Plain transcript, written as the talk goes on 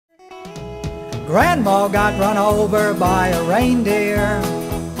Grandma got run over by a reindeer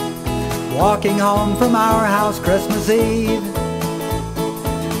walking home from our house Christmas Eve.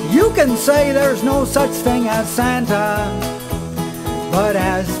 You can say there's no such thing as Santa, but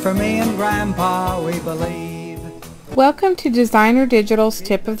as for me and Grandpa, we believe. Welcome to DesignerDigitals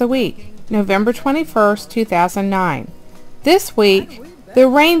Tip of the Week, November 21st, 2009. This week, the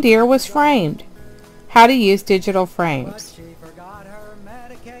reindeer was framed. How to use digital frames.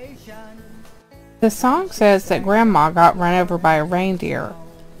 The song says that Grandma got run over by a reindeer,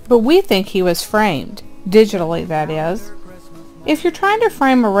 but we think he was framed, digitally that is. If you're trying to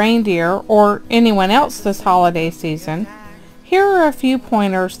frame a reindeer or anyone else this holiday season, here are a few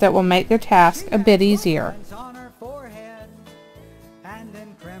pointers that will make the task a bit easier.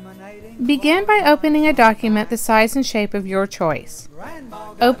 Begin by opening a document the size and shape of your choice.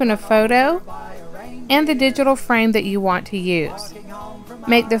 Open a photo and the digital frame that you want to use.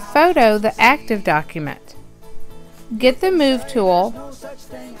 Make the photo the active document. Get the Move tool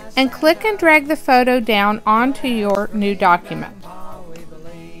and click and drag the photo down onto your new document.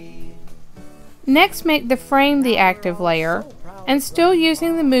 Next, make the frame the active layer, and still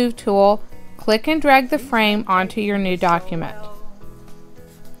using the Move tool, click and drag the frame onto your new document.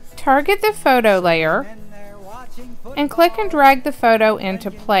 Target the photo layer and click and drag the photo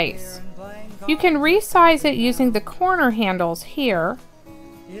into place. You can resize it using the corner handles here,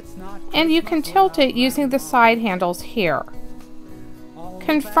 and you can tilt it using the side handles here.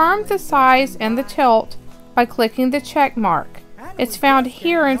 Confirm the size and the tilt by clicking the check mark. It's found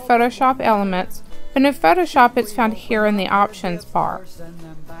here in Photoshop Elements, but in Photoshop it's found here in the options bar.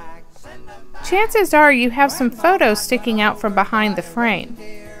 Chances are you have some photos sticking out from behind the frame.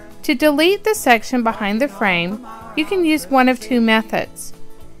 To delete the section behind the frame, you can use one of two methods.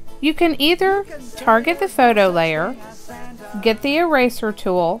 You can either target the photo layer, get the eraser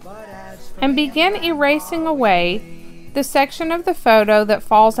tool, and begin erasing away the section of the photo that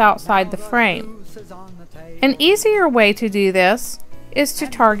falls outside the frame. An easier way to do this is to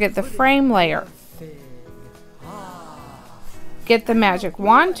target the frame layer. Get the magic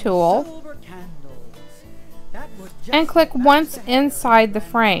wand tool and click once inside the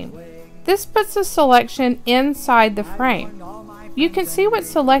frame. This puts the selection inside the frame. You can see what's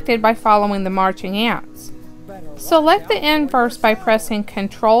selected by following the marching ants. Select the inverse by pressing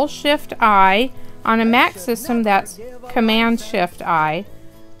Ctrl-Shift-I. On a Mac system, that's Command-Shift-I,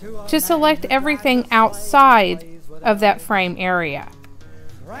 to select everything outside of that frame area.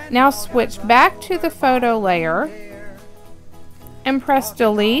 Now switch back to the photo layer and press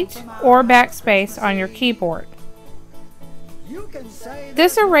Delete or Backspace on your keyboard.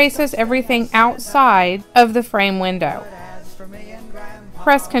 This erases everything outside of the frame window.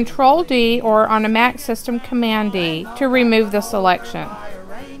 Press Ctrl-D or on a Mac system Command-D to remove the selection.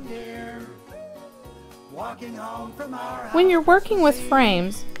 When you're working with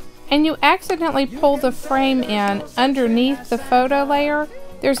frames and you accidentally pull the frame in underneath the photo layer,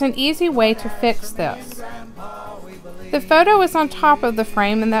 there's an easy way to fix this. The photo is on top of the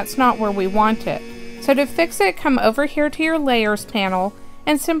frame and that's not where we want it. So to fix it, come over here to your Layers panel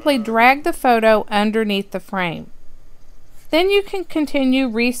and simply drag the photo underneath the frame. Then you can continue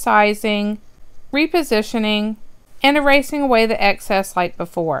resizing, repositioning, and erasing away the excess like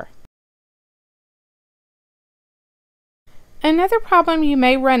before. Another problem you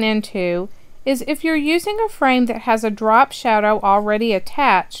may run into is if you're using a frame that has a drop shadow already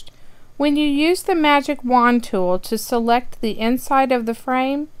attached. When you use the magic wand tool to select the inside of the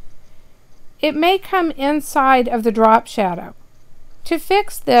frame, it may come inside of the drop shadow. To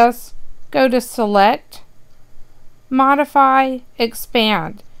fix this, go to Select, Modify,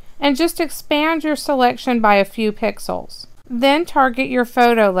 Expand, and just expand your selection by a few pixels. Then target your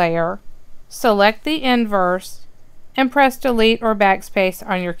photo layer, select the inverse, and press Delete or Backspace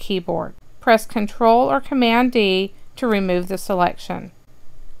on your keyboard. Press Ctrl or Command-D to remove the selection.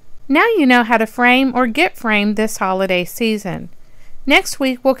 Now you know how to frame or get framed this holiday season. Next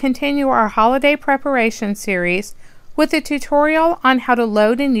week we'll continue our holiday preparation series with a tutorial on how to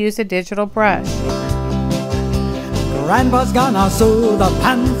load and use a digital brush. Grandpa's gonna sew the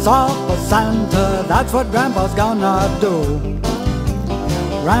pants off of Santa, that's what Grandpa's gonna do.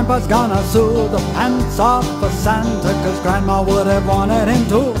 Grandpa's gonna sew the pants off of Santa, 'cause Grandma would have wanted him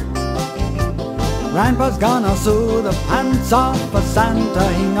to. Grandpa's gonna sew the pants off of Santa,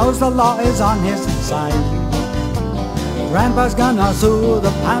 he knows the law is on his side. Grandpa's gonna sew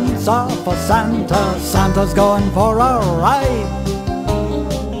the pants off of Santa, Santa's going for a ride.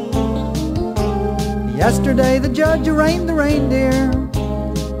 Yesterday the judge arraigned the reindeer.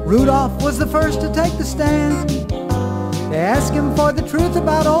 Rudolph was the first to take the stand. They asked him for the truth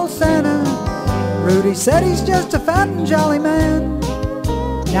about old Santa. Rudy said he's just a fat and jolly man.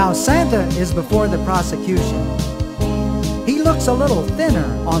 Now Santa is before the prosecution. He looks a little thinner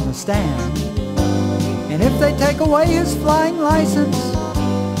on the stand. And if they take away his flying license,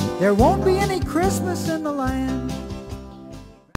 there won't be any Christmas in the land.